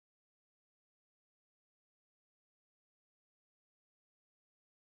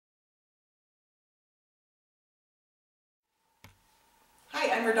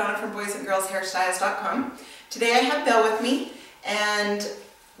I'm Radona from boysandgirlshairstyles.com. Today I have Belle with me, and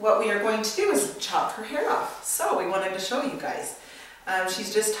what we are going to do is chop her hair off. So we wanted to show you guys.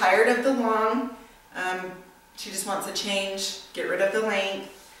 She's just tired of the long. She just wants a change, get rid of the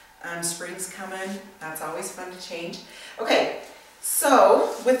length. Spring's coming, that's always fun to change. Okay,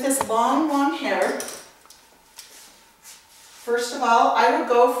 so with this long hair, first of all, I would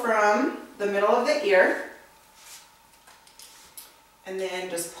go from the middle of the ear and then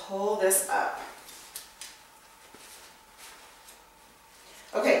just pull this up.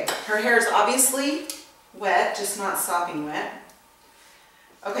 Okay, her hair is obviously wet, just not sopping wet.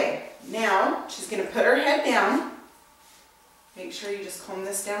 Okay, now she's going to put her head down. Make sure you just comb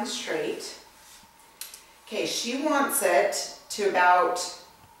this down straight. Okay, she wants it to about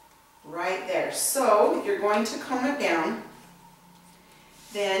right there. So you're going to comb it down.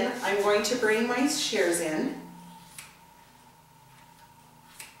 Then I'm going to bring my shears in.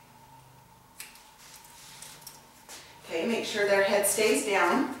 Okay, make sure their head stays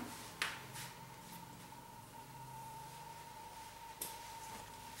down.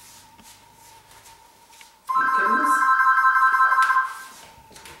 Thank goodness.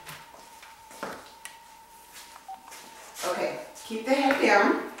 Okay, keep the head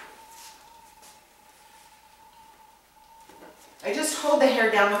down. I just hold the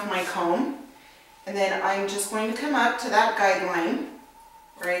hair down with my comb, and then I'm just going to come up to that guideline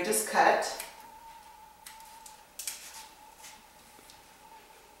where I just cut.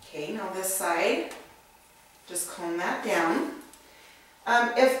 Okay, now this side, just comb that down.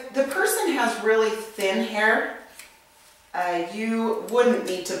 If the person has really thin hair, you wouldn't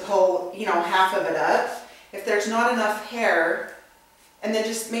need to pull, half of it up. If there's not enough hair, and then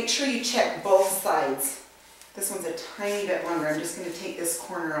just make sure you check both sides. This one's a tiny bit longer. I'm just going to take this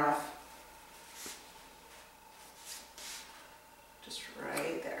corner off. Just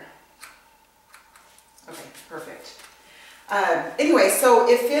right there. Okay, perfect. Anyway, so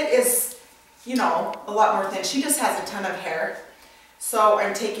if it is, a lot more thin, she just has a ton of hair, so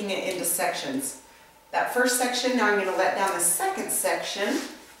I'm taking it into sections. That first section, now I'm going to let down the second section.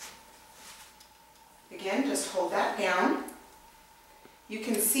 Again, just hold that down. You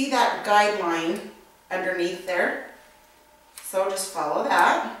can see that guideline underneath there, so just follow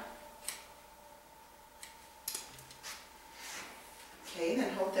that. Okay,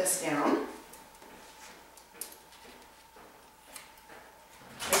 then hold this down.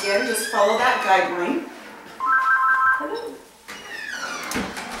 Again, just follow that guideline.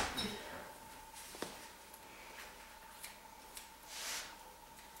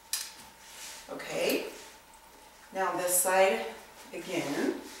 Okay, now this side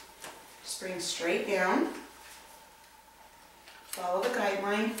again, just bring straight down, follow the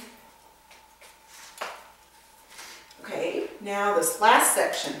guideline. Okay, now this last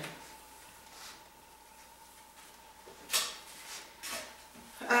section.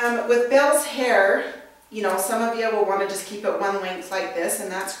 With Belle's hair, some of you will want to just keep it one length like this,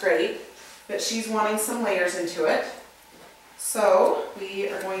 and that's great, but she's wanting some layers into it. So we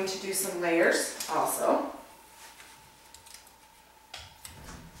are going to do some layers also.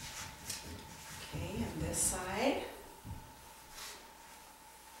 Okay, and this side.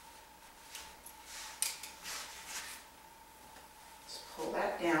 Just pull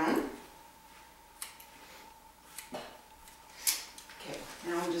that down. Okay,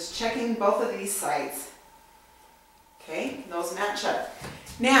 now I'm just checking both of these sides. Okay, those match up.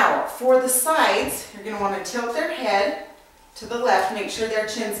 Now, for the sides, you're going to want to tilt their head to the left. Make sure their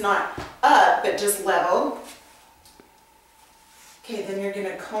chin's not up, but just level. Okay, then you're going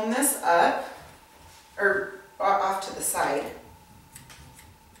to comb this up, or off to the side.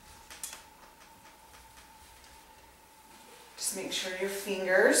 Just make sure your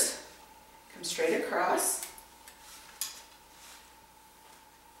fingers come straight across.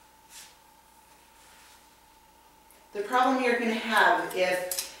 The problem you're going to have,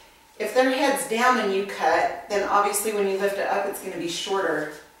 if their head's down and you cut, then obviously when you lift it up, it's going to be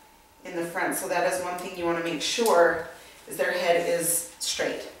shorter in the front. So that is one thing you want to make sure is their head is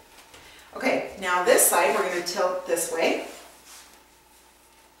straight. Okay, now this side we're going to tilt this way.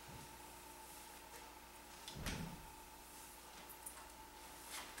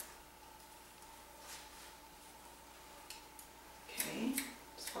 Okay,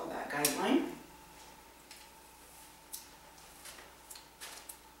 just follow that guideline.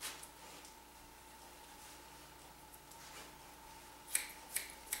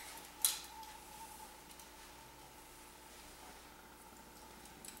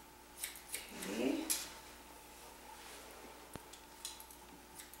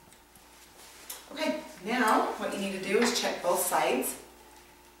 Now, what you need to do is check both sides.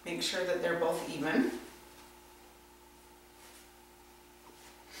 Make sure that they're both even.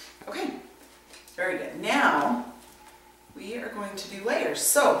 Okay, very good. Now we are going to do layers.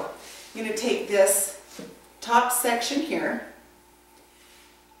 So I'm going to take this top section here.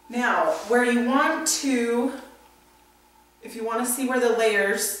 Now, where you want to, if you want to see where the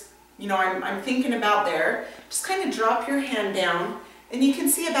layers, you know, I'm thinking about there, just kind of drop your hand down and you can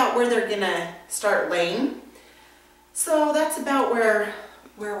see about where they're going to start laying. So that's about where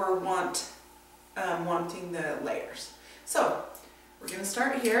we're wanting the layers. So we're going to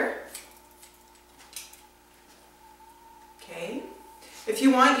start here. Okay. If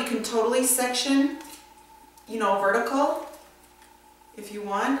you want, you can totally section, you know, vertical. If you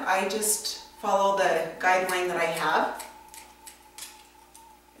want, I just follow the guideline that I have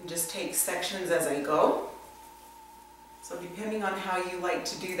and just take sections as I go. So depending on how you like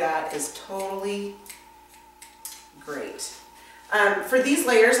to do that is totally great. For these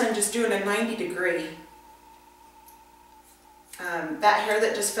layers, I'm just doing a 90-degree. That hair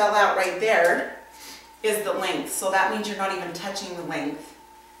that just fell out right there is the length, so that means you're not even touching the length,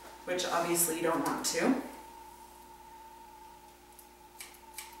 which obviously you don't want to.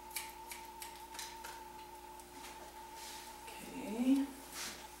 Okay.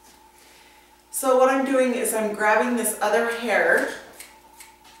 So what I'm doing is I'm grabbing this other hair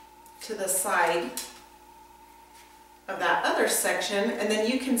to the side of that other section, and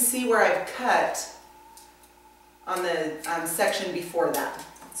then you can see where I've cut on the section before that,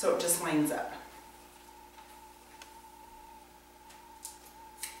 so it just lines up.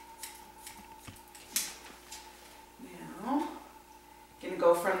 Now, I'm going to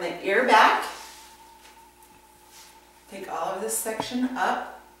go from the ear back, take all of this section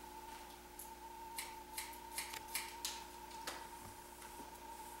up,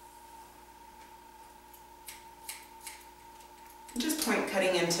 just point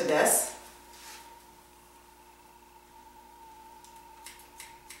cutting into this.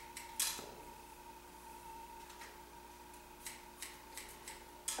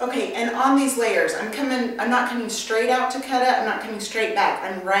 Okay, and on these layers, I'm not coming straight out to cut it, I'm not coming straight back,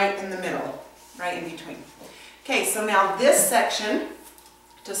 I'm right in the middle, right in between. Okay, so now this section,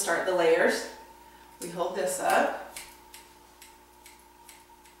 to start the layers, we hold this up.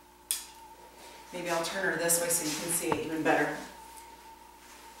 Maybe I'll turn her this way so you can see it even better.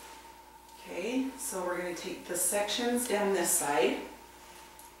 Okay, so we're going to take the sections down this side.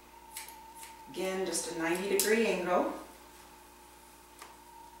 Again, just a 90-degree angle.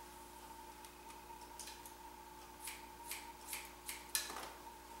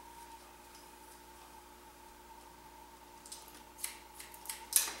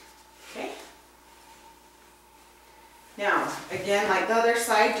 Okay. Now, again, like the other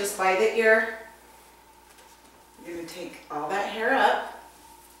side, just by the ear, you're going to take all that hair up.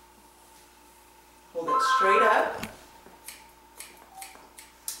 Hold it straight up.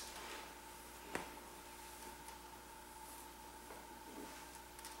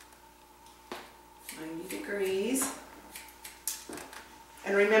 Degrees.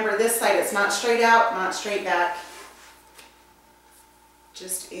 And remember this side, it's not straight out, not straight back.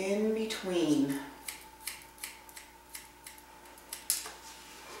 Just in between.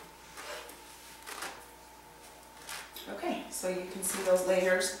 Okay, so you can see those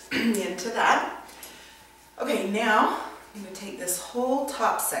layers into that. Okay, now I'm going to take this whole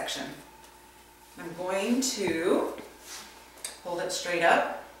top section. I'm going to hold it straight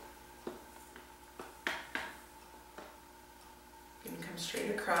up. You can come straight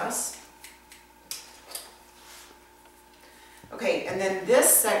across. Okay, and then this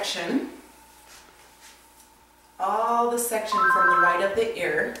section, all the section from the right of the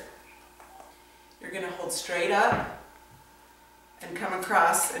ear, you're going to hold straight up and come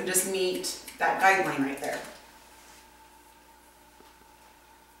across and just meet that guideline right there.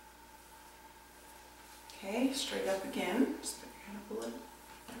 Okay, straight up again. Just put your hand up a little.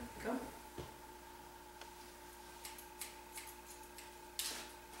 There we go.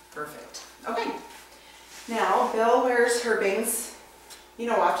 Perfect. Okay. Now, Belle wears her bangs, you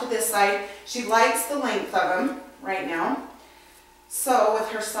know, off to this side. She likes the length of them right now. So with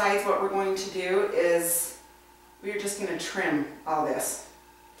her sides, what we're going to do is we're just going to trim all this.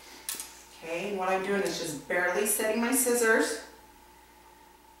 Okay, and what I'm doing is just barely setting my scissors.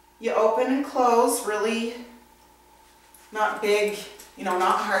 You open and close, really not big, you know,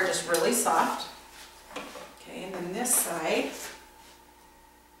 not hard, just really soft. Okay, and then this side,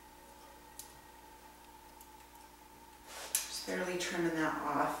 just barely trimming that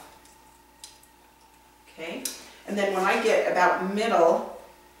off. Okay, and then when I get about middle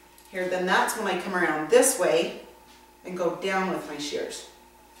here, then that's when I come around this way and go down with my shears.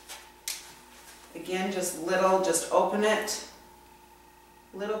 Again, just little, just open it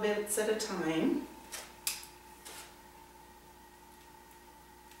little bits at a time.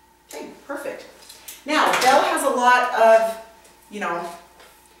 Okay, perfect. Now, Belle has a lot of, you know,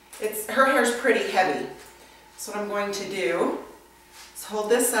 her hair's pretty heavy. So what I'm going to do is hold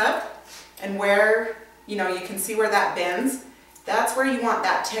this up, and where, you know, you can see where that bends, that's where you want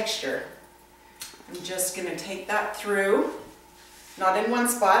that texture. I'm just going to take that through, not in one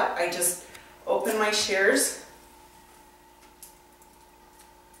spot, I just open my shears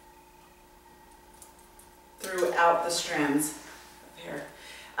throughout the strands of hair.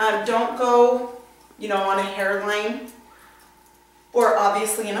 Don't go, you know, on a hairline or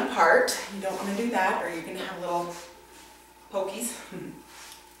obviously in a part. You don't want to do that, or you're going to have little pokies.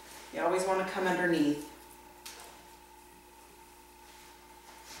 You always want to come underneath.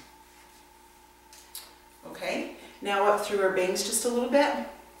 Okay, now up through her bangs just a little bit.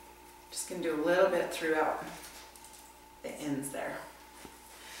 Just going to do a little bit throughout the ends there.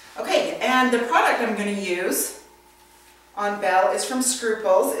 Okay, and the product I'm going to use on Belle is from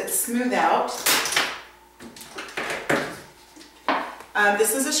Scruples. It's Smooth Out.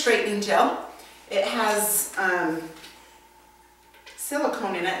 This is a straightening gel. It has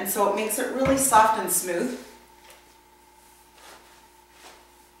silicone in it, and so it makes it really soft and smooth.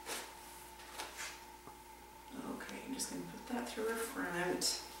 Okay, I'm just going to put that through her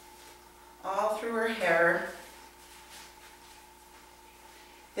front, all through her hair.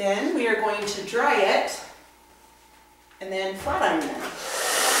 Then we are going to dry it and then flat iron it.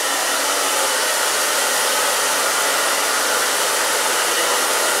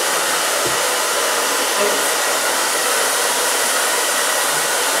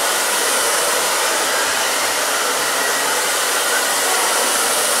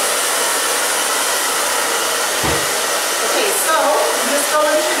 Okay, so just go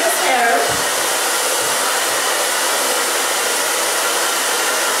into this hair.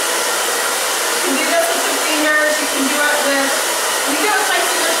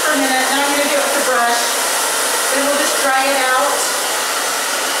 For a minute, and I'm going to do it with a brush. Then we'll just dry it out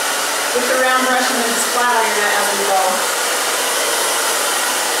with the round brush and then just flat iron it as we go.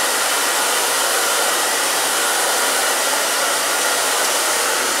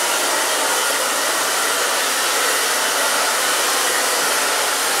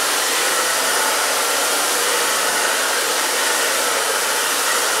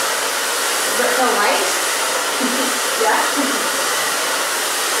 Does it feel light? Yeah?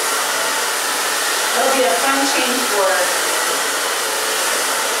 That'll be a fun change for us.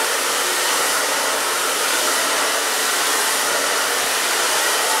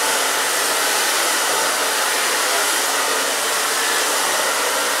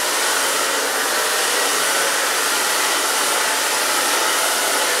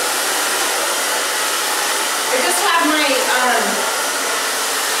 I just have my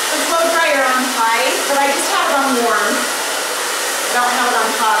the blow dryer on high, but I just have it on warm. I don't have it on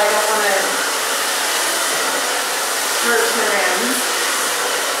hot. I don't want to hurt her ends.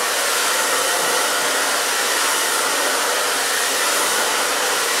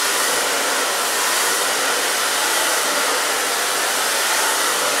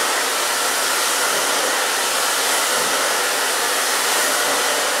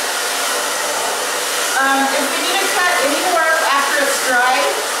 If we need to cut anywhere after it's dry,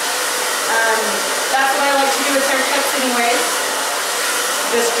 that's what I like to do with haircuts anyways.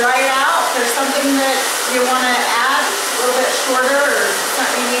 Just dry it out. If there's something that you want to add, a little bit shorter, or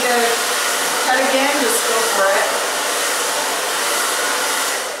something you need to cut again, just go for it.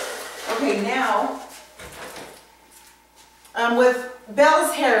 Okay, now, with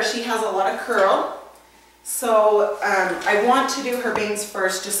Belle's hair, she has a lot of curl. So I want to do her bangs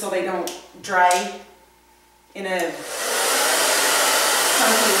first just so they don't dry in a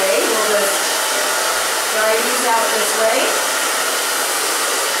funky way. We'll just dry these out this way.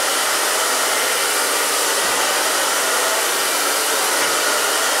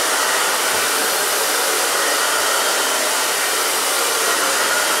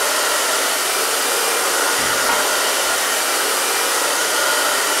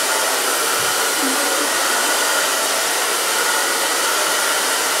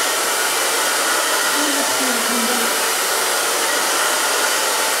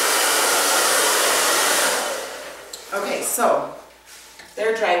 So,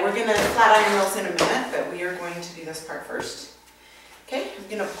 they're dry. We're going to flat iron those in a minute, but we are going to do this part first. Okay, I'm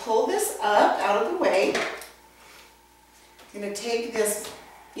going to pull this up out of the way. I'm going to take this,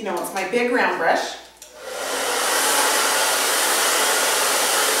 you know, it's my big round brush.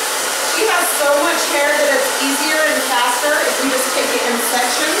 She has so much hair that it's easier and faster if we just take it in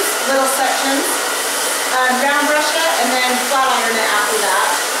sections, little sections. round brush it and then flat iron it after that.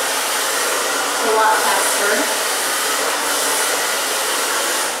 It's a lot faster.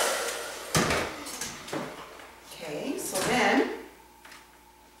 Okay, so then,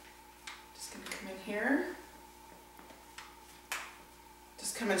 just going to come in here.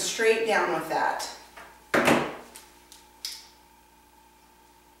 Just coming straight down with that.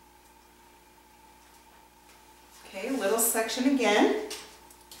 Okay, little section again.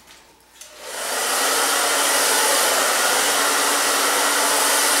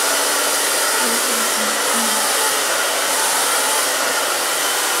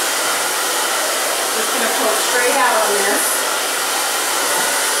 Just going to pull straight out on this.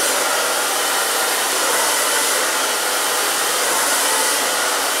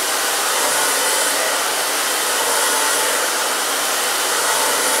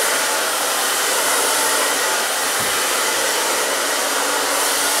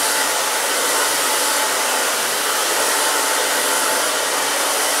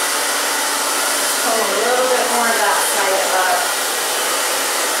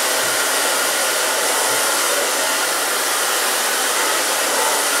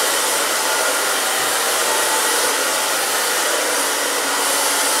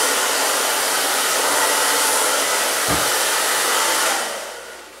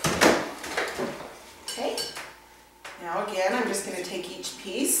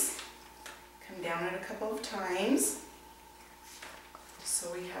 Times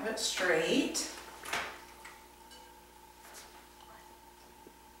so we have it straight.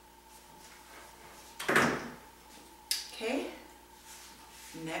 Okay,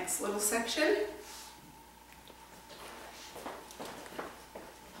 next little section.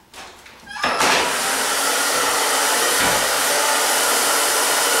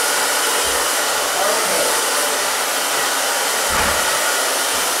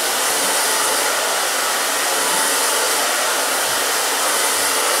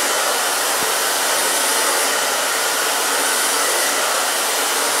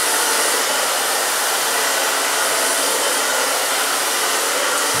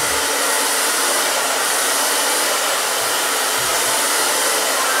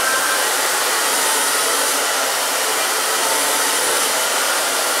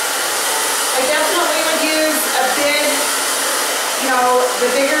 The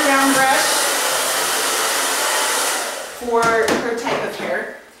bigger round brush for her type of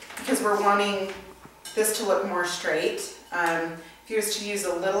hair because we're wanting this to look more straight. If you was to use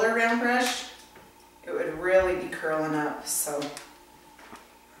a littler round brush, it would really be curling up. So.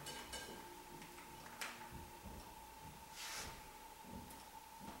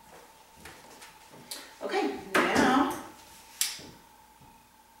 Okay, now,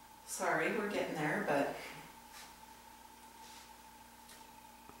 sorry, we're getting there, but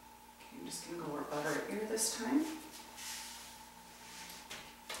I'm just going to go about her ear this time.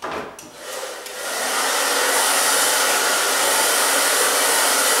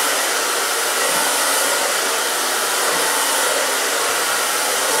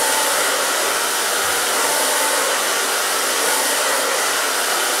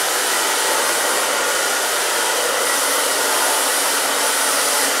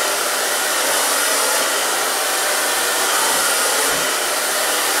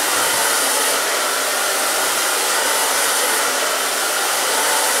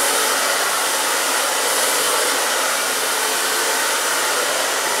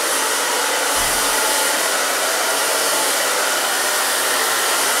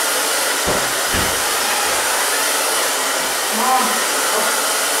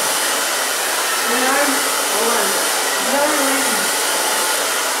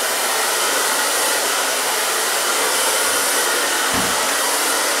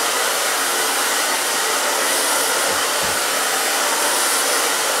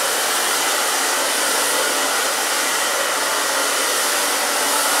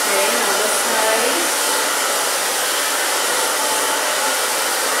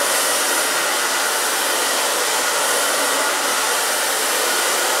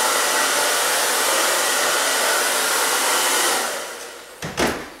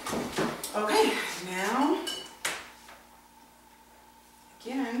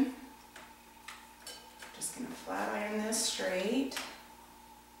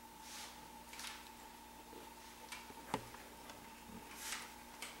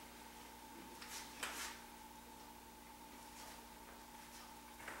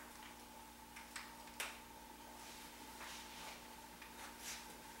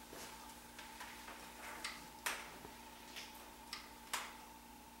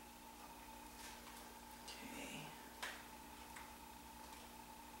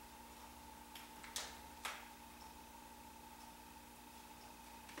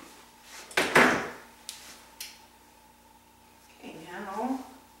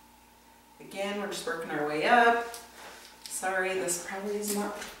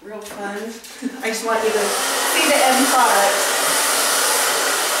 just want you to see the end product.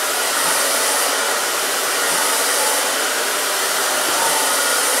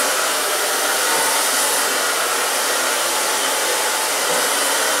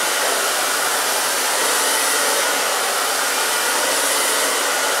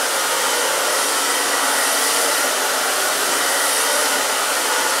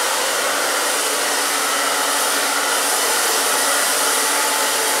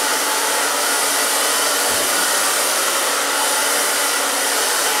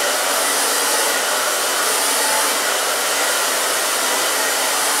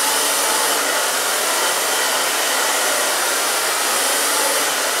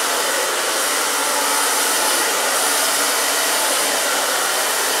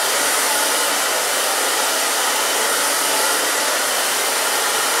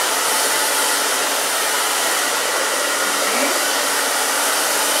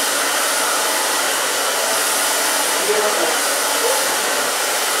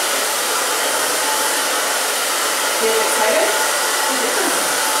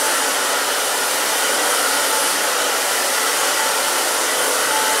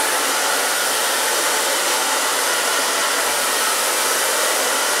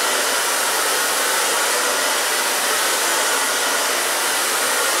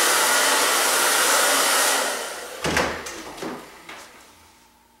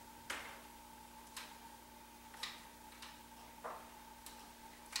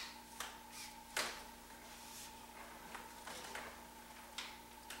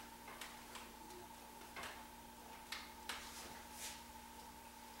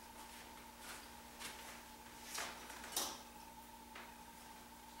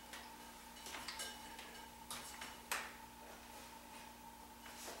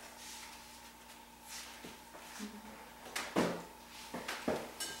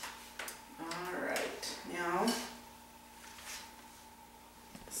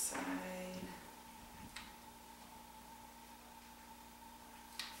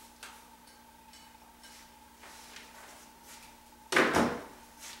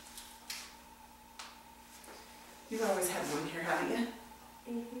 You've always had long hair, haven't you?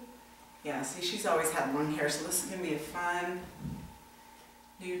 Mm-hmm. Yeah, see, she's always had long hair, so this is going to be a fun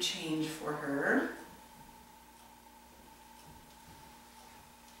new change for her.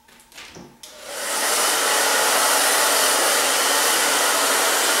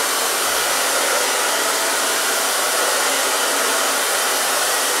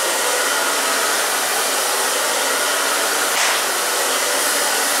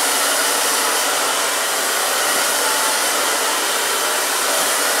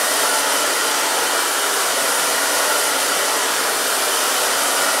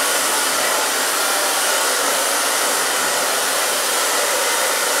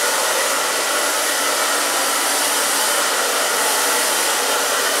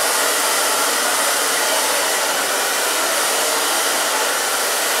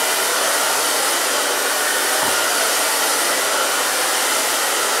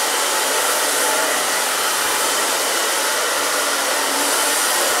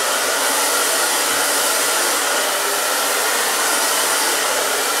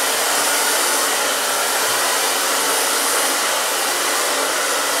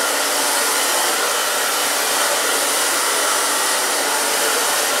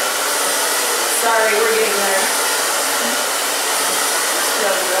 Sorry, we're getting there. So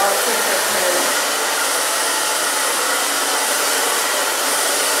we're all quick.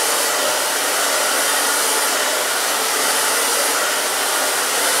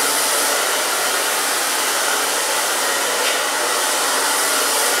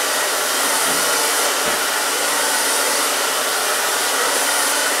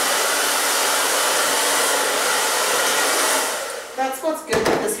 That's what's good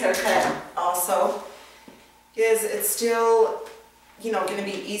with this haircut also, is it's still, you know, going to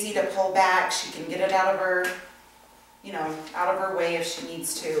be easy to pull back. She can get it out of her, you know, out of her way if she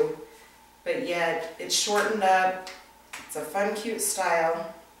needs to, but yet it's shortened up. It's a fun, cute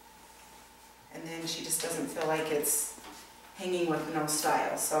style, and then she just doesn't feel like it's hanging with no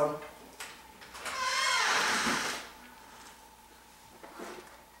style. So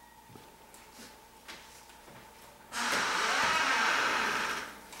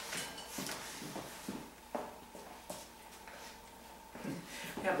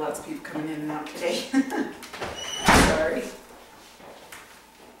we have lots of people coming in and out today. Sorry.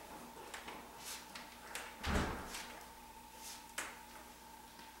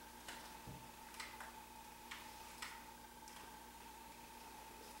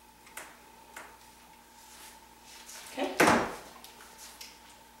 Okay.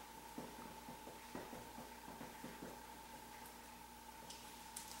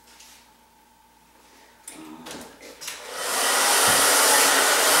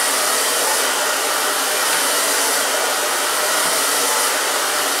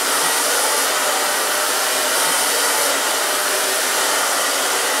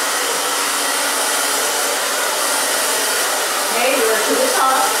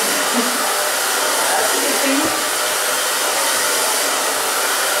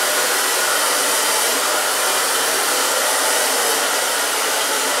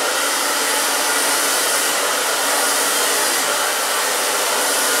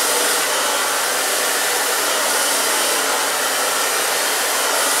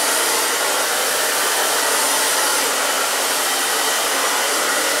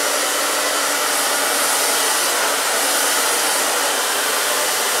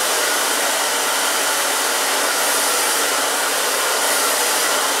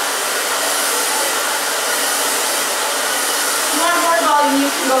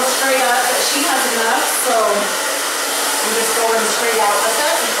 So I'm just going straight out with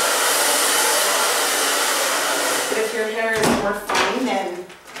it. But if your hair is more fine, then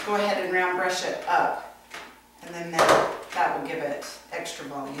go ahead and round brush it up. And then that will give it extra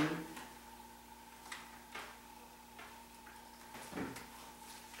volume.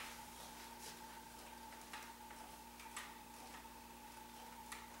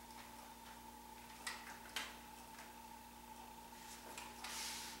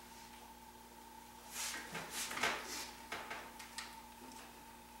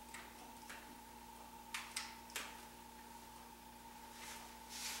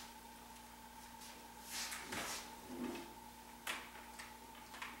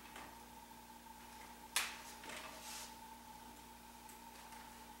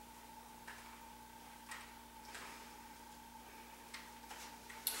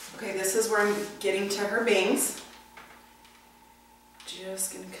 Okay, this is where I'm getting to her bangs.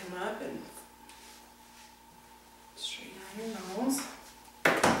 Just gonna come up and straighten out your nose.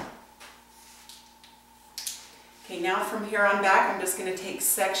 Okay, now from here on back, I'm just gonna take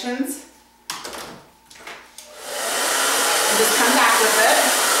sections and just come back with it.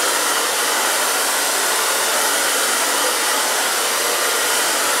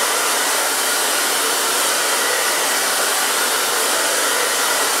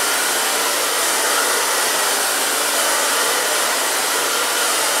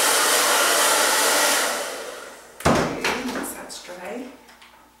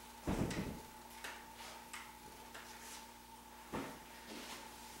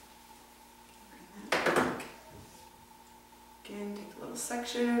 Again, take a little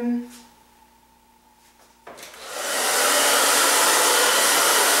section.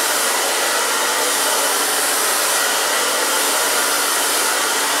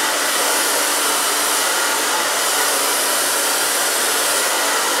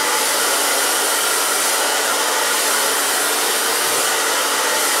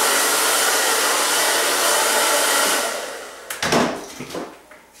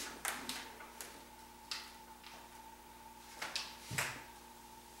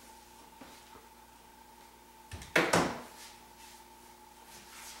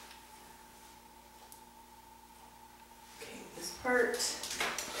 Part.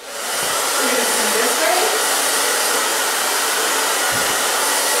 We're going to come this way.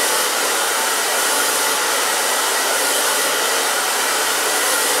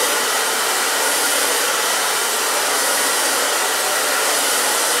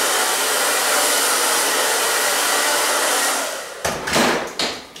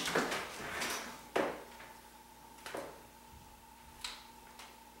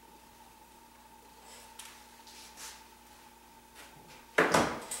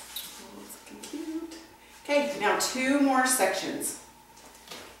 Okay, now 2 more sections.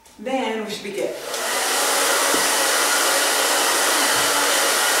 Then we should be good.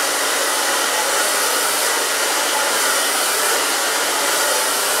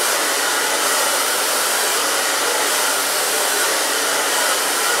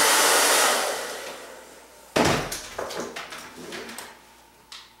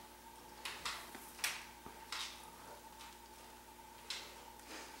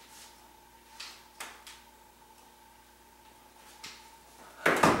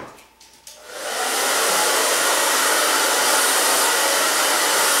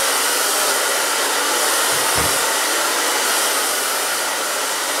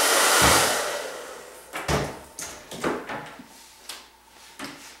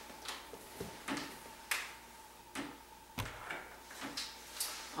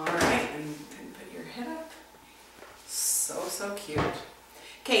 So cute.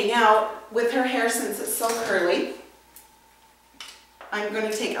 Okay, now with her hair, since it's so curly, I'm going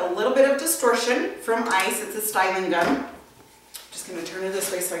to take a little bit of distortion from Ice. It's a styling gun. Just going to turn it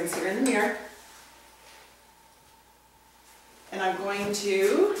this way so I can see her in the mirror. And I'm going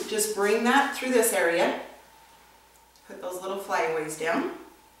to just bring that through this area. Put those little flyaways down.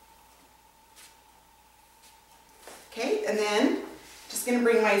 Okay, and then just going to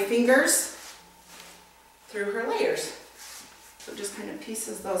bring my fingers through her layers. So it just kind of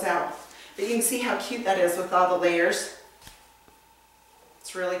pieces those out. But you can see how cute that is with all the layers.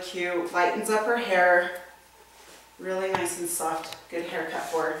 It's really cute, lightens up her hair. Really nice and soft, good haircut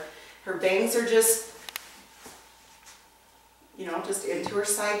for her. Her bangs are just, you know, just into her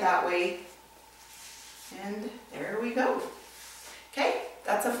side that way. And there we go. Okay,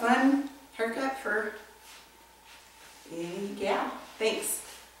 that's a fun haircut for a gal. Thanks.